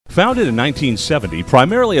Founded in 1970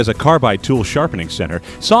 primarily as a carbide tool sharpening center,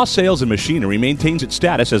 Saw Sales and Machinery maintains its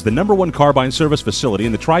status as the #1 carbine service facility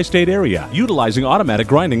in the tri-state area, utilizing automatic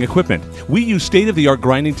grinding equipment. We use state-of-the-art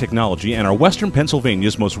grinding technology and are Western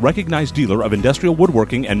Pennsylvania's most recognized dealer of industrial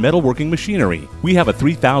woodworking and metalworking machinery. We have a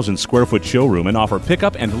 3,000 square foot showroom and offer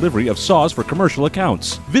pickup and delivery of saws for commercial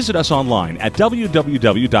accounts. Visit us online at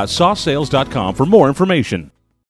www.sawsales.com for more information.